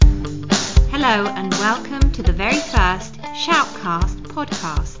Hello and welcome to the very first Shoutcast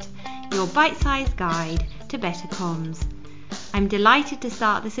podcast, your bite-sized guide to better comms. I'm delighted to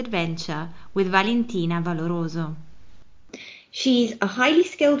start this adventure with Valentina Valoroso. She's a highly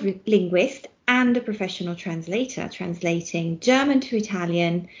skilled linguist and a professional translator, translating German to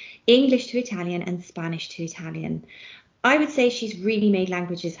Italian, English to Italian and Spanish to Italian. I would say she's really made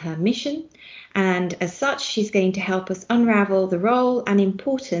languages her mission, and as such, she's going to help us unravel the role and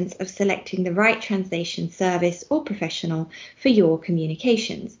importance of selecting the right translation service or professional for your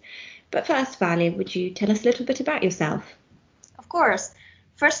communications. But first, Vale, would you tell us a little bit about yourself? Of course.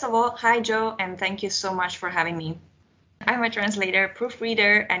 First of all, hi Joe, and thank you so much for having me. I'm a translator,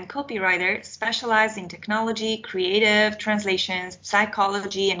 proofreader, and copywriter specialized in technology, creative translations,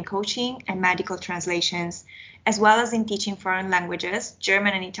 psychology and coaching, and medical translations, as well as in teaching foreign languages,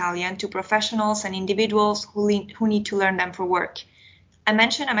 German and Italian, to professionals and individuals who need to learn them for work. I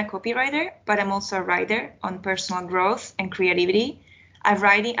mentioned I'm a copywriter, but I'm also a writer on personal growth and creativity. I've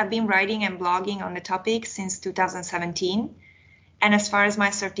been writing and blogging on the topic since 2017. And as far as my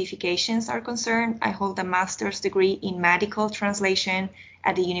certifications are concerned, I hold a master's degree in medical translation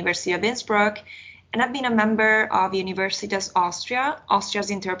at the University of Innsbruck, and I've been a member of Universitas Austria,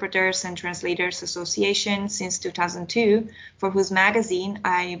 Austria's Interpreters and Translators Association, since 2002, for whose magazine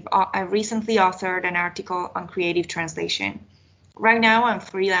I recently authored an article on creative translation. Right now, I'm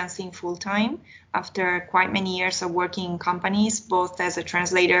freelancing full-time after quite many years of working in companies, both as a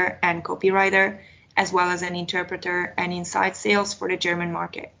translator and copywriter, as well as an interpreter and inside sales for the German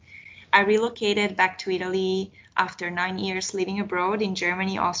market. I relocated back to Italy after 9 years living abroad in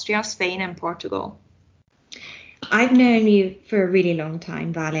Germany, Austria, Spain, and Portugal. I've known you for a really long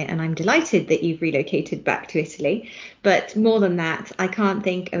time, Vale, and I'm delighted that you've relocated back to Italy. But more than that, I can't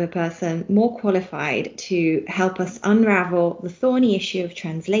think of a person more qualified to help us unravel the thorny issue of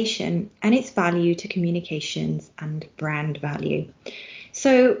translation and its value to communications and brand value.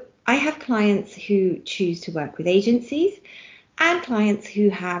 So I have clients who choose to work with agencies and clients who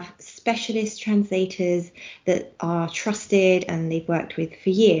have specialist translators that are trusted and they've worked with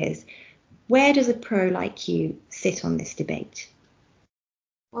for years. Where does a pro like you sit on this debate?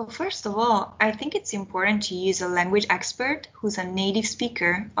 Well, first of all, I think it's important to use a language expert who's a native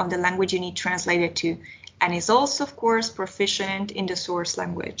speaker of the language you need translated to, and is also, of course, proficient in the source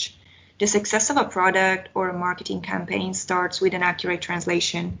language. The success of a product or a marketing campaign starts with an accurate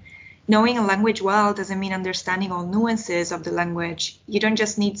translation. Knowing a language well doesn't mean understanding all nuances of the language. You don't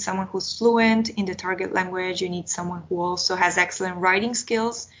just need someone who's fluent in the target language, you need someone who also has excellent writing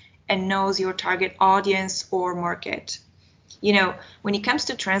skills and knows your target audience or market. You know, when it comes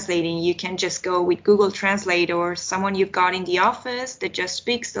to translating, you can just go with Google Translate or someone you've got in the office that just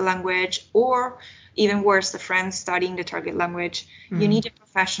speaks the language, or even worse, a friend studying the target language. You need a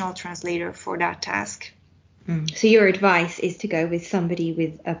professional translator for that task. So your advice is to go with somebody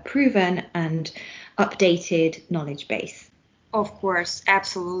with a proven and updated knowledge base. Of course,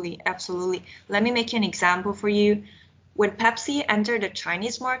 absolutely. Let me make you an example for you. When Pepsi entered the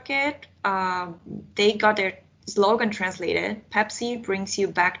Chinese market, they got their slogan translated. Pepsi brings you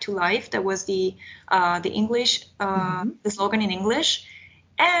back to life. That was the English, the slogan in English.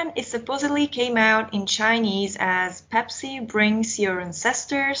 And it supposedly came out in Chinese as Pepsi brings your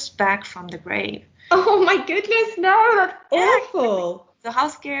ancestors back from the grave. Oh my goodness, no, that's awful. So how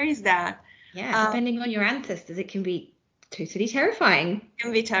scary is that? Yeah, depending on your ancestors, it can be totally terrifying. It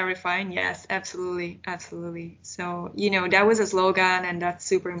can be terrifying, yes, absolutely. So, that was a slogan, and that's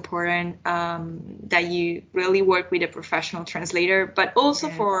super important, that you really work with a professional translator, but also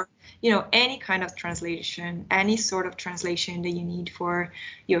for, any kind of translation, any sort of translation that you need for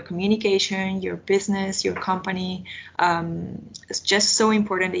your communication, your business, your company. It's just so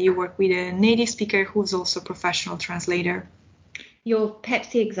important that you work with a native speaker who's also a professional translator. Your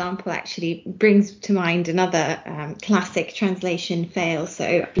Pepsi example actually brings to mind another classic translation fail.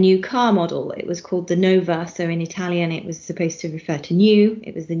 So a new car model, it was called the Nova. So in Italian, it was supposed to refer to new.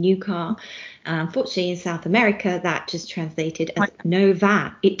 It was the new car. Unfortunately, in South America, that just translated as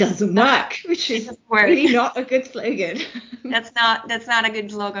Nova. It doesn't work, which is really not a good slogan. That's not a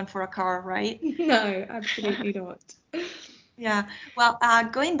good slogan for a car, right? No, absolutely not. Yeah. Well,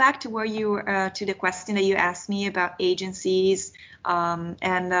 going back to to the question that you asked me about agencies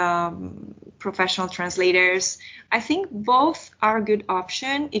and professional translators, I think both are a good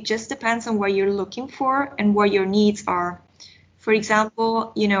option. It just depends on what you're looking for and what your needs are. For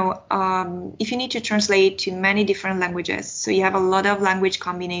example, if you need to translate to many different languages, so you have a lot of language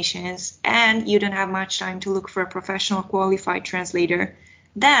combinations and you don't have much time to look for a professional qualified translator,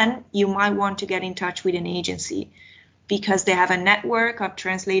 then you might want to get in touch with an agency. because they have a network of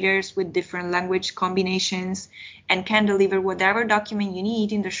translators with different language combinations and can deliver whatever document you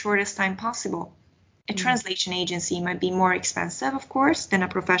need in the shortest time possible. A translation agency might be more expensive, of course, than a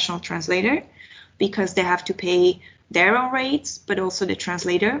professional translator because they have to pay their own rates, but also the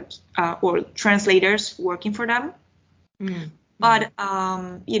translators or translators working for them. But,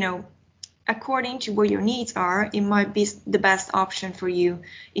 according to what your needs are, it might be the best option for you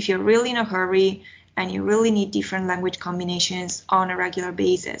if you're really in a hurry and you really need different language combinations on a regular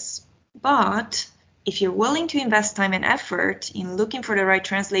basis. But if you're willing to invest time and effort in looking for the right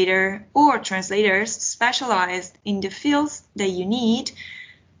translator or translators specialized in the fields that you need,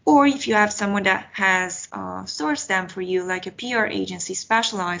 or if you have someone that has sourced them for you, like a PR agency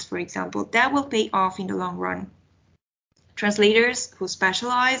specialized, for example, that will pay off in the long run. Translators who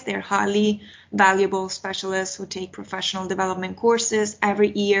specialize, they're highly valuable specialists who take professional development courses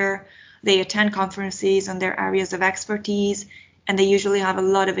every year. They attend conferences on their areas of expertise, and they usually have a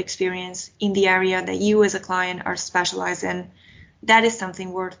lot of experience in the area that you as a client are specialized in. That is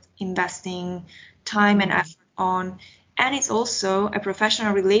something worth investing time and effort on. And it's also a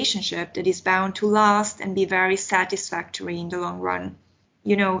professional relationship that is bound to last and be very satisfactory in the long run.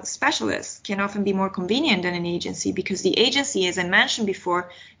 Specialists can often be more convenient than an agency because the agency, as I mentioned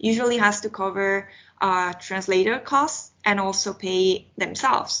before, usually has to cover translator costs and also pay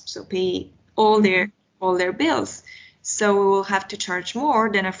themselves, so pay all their bills. So we will have to charge more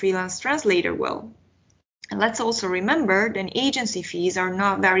than a freelance translator will. And let's also remember that agency fees are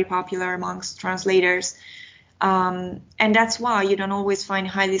not very popular amongst translators. And that's why you don't always find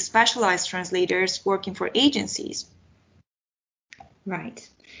highly specialized translators working for agencies. Right.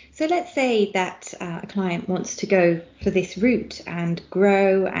 So let's say that a client wants to go for this route and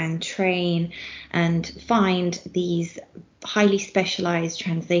grow and train and find these highly specialized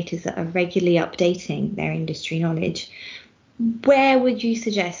translators that are regularly updating their industry knowledge. Where would you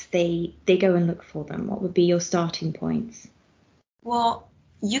suggest they go and look for them? What would be your starting points? Well,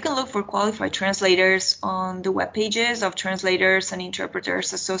 you can look for qualified translators on the web pages of translators and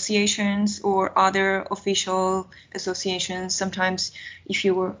interpreters associations or other official associations. Sometimes if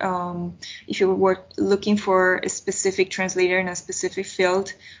you were looking for a specific translator in a specific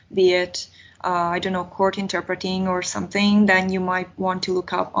field, be it court interpreting or something, then you might want to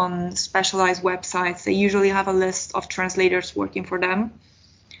look up on specialized websites. They usually have a list of translators working for them.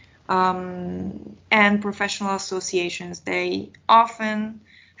 And professional associations, they often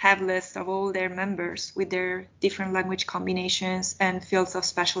have lists of all their members with their different language combinations and fields of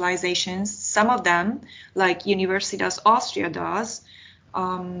specializations. Some of them, like Universitas Austria does,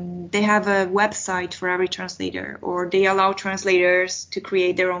 they have a website for every translator, or they allow translators to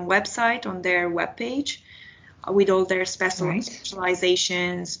create their own website on their webpage with all their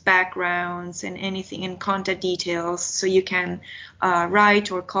specializations, backgrounds, and anything, and contact details, so you can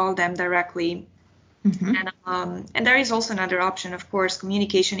write or call them directly. And there is also another option, of course,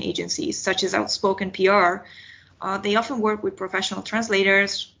 communication agencies such as Outspoken PR. They often work with professional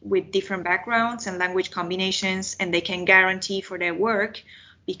translators with different backgrounds and language combinations, and they can guarantee for their work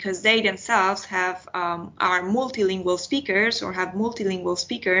because they themselves are multilingual speakers or have multilingual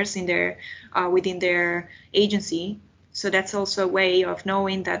speakers in within their agency. So that's also a way of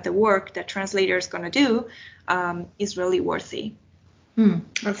knowing that the work that translator is going to do is really worthy.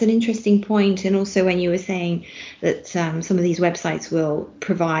 That's an interesting point. And also when you were saying that some of these websites will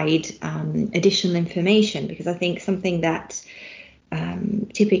provide additional information, because I think something that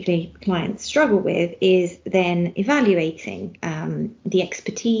typically clients struggle with is then evaluating the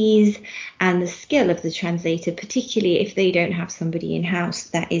expertise and the skill of the translator, particularly if they don't have somebody in-house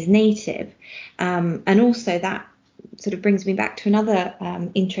that is native. And also that sort of brings me back to another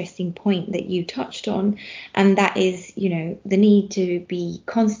interesting point that you touched on, and that is, the need to be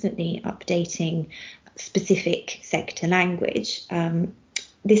constantly updating specific sector language.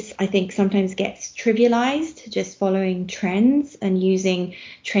 This, I think, sometimes gets trivialized, just following trends and using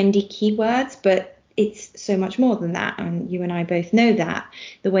trendy keywords, but it's so much more than that. And you and I both know that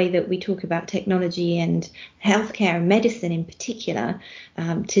the way that we talk about technology and healthcare and medicine in particular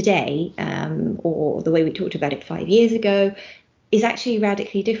today, or the way we talked about it 5 years ago, is actually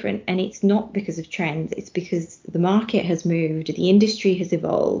radically different. And it's not because of trends, it's because the market has moved, the industry has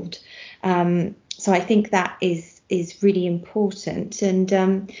evolved. So I think that is really important. And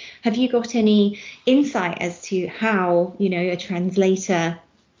have you got any insight as to how, a translator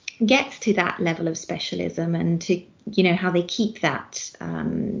gets to that level of specialism and to, how they keep that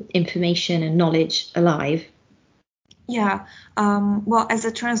information and knowledge alive? Yeah, well, as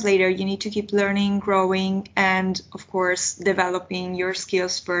a translator, you need to keep learning, growing, and of course, developing your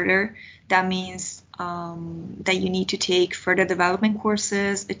skills further. That means that you need to take further development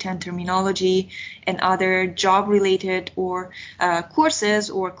courses, attend terminology and other job-related or courses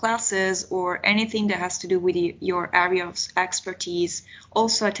or classes or anything that has to do with your area of expertise.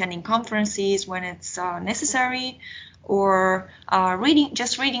 Also attending conferences when it's necessary, or reading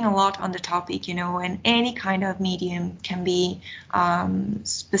a lot on the topic, and any kind of medium. Can be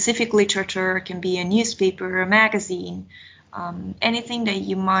specific literature, can be a newspaper, a magazine, anything that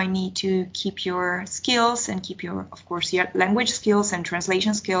you might need to keep your skills and keep your language skills and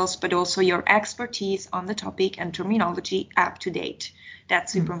translation skills, but also your expertise on the topic and terminology up to date.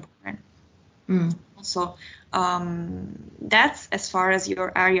 That's super important. Also, that's as far as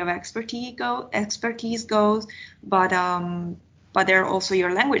your area of expertise goes, but there are also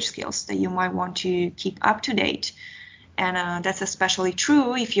your language skills that you might want to keep up to date, and that's especially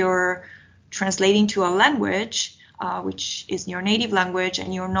true if you're translating to a language which is your native language,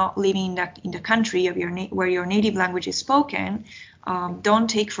 and you're not living in the country of where your native language is spoken. Don't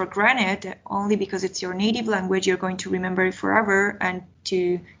take for granted that only because it's your native language you're going to remember it forever and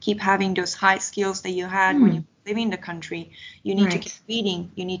to keep having those high skills that you had when you live in the country. You need to keep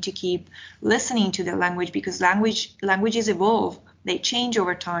reading. You need to keep listening to the language, because languages evolve. They change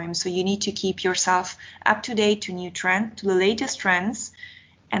over time. So you need to keep yourself up to date to to the latest trends.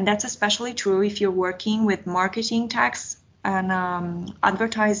 And that's especially true if you're working with marketing texts and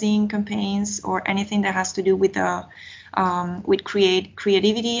advertising campaigns or anything that has to do with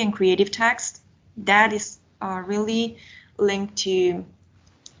creativity and creative text. That is really linked to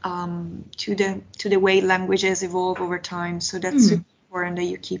the way languages evolve over time. So that's super important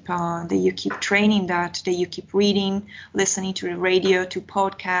that you keep training that you keep reading, listening to the radio, to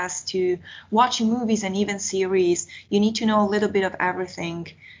podcasts, to watching movies and even series. You need to know a little bit of everything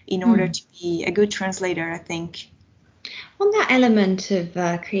in order to be a good translator, I think. On that element of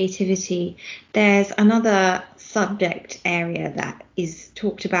creativity, there's another subject area that is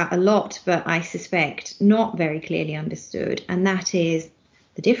talked about a lot, but I suspect not very clearly understood, and that is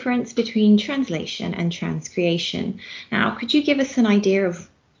the difference between translation and transcreation. Now, could you give us an idea of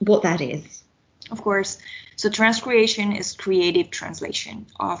what that is? Of course. So transcreation is creative translation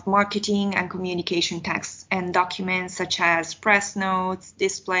of marketing and communication texts and documents such as press notes,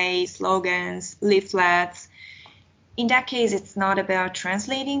 displays, slogans, leaflets. In that case, it's not about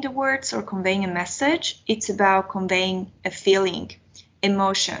translating the words or conveying a message. It's about conveying a feeling,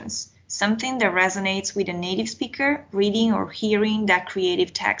 emotions, something that resonates with a native speaker reading or hearing that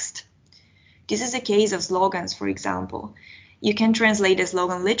creative text. This is a case of slogans, for example. You can translate a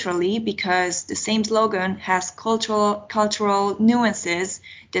slogan literally because the same slogan has cultural nuances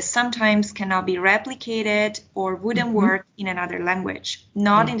that sometimes cannot be replicated or wouldn't work in another language,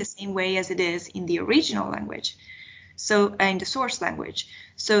 not in the same way as it is in the original language. So in the source language.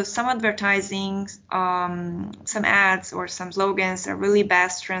 So some advertising, some ads or some slogans are really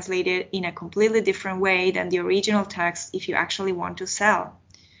best translated in a completely different way than the original text if you actually want to sell.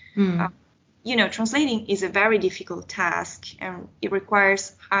 Translating is a very difficult task and it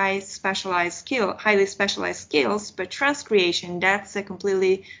requires highly specialized skills, but transcreation, that's a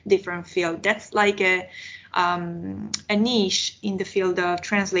completely different field. That's like a niche in the field of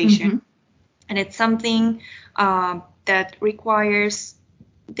translation. And it's something that requires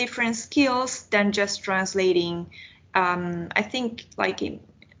different skills than just translating. I think, in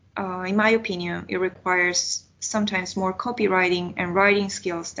my opinion, it requires sometimes more copywriting and writing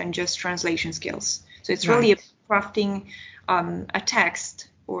skills than just translation skills. So it's really crafting a text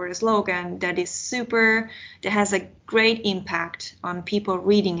or a slogan that has a great impact on people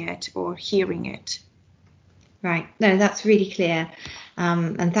reading it or hearing it. Right. No, that's really clear.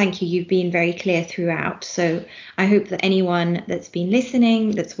 And thank you. You've been very clear throughout. So I hope that anyone that's been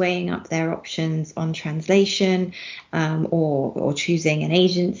listening, that's weighing up their options on translation or choosing an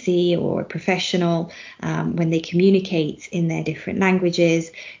agency or a professional when they communicate in their different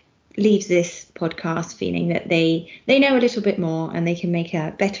languages, leaves this podcast feeling that they know a little bit more and they can make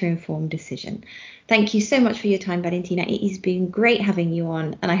a better informed decision. Thank you so much for your time, Valentina. It has been great having you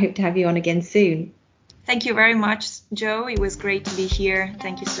on, and I hope to have you on again soon. Thank you very much, Jo. It was great to be here.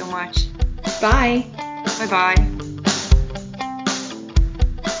 Thank you so much. Bye. Bye-bye.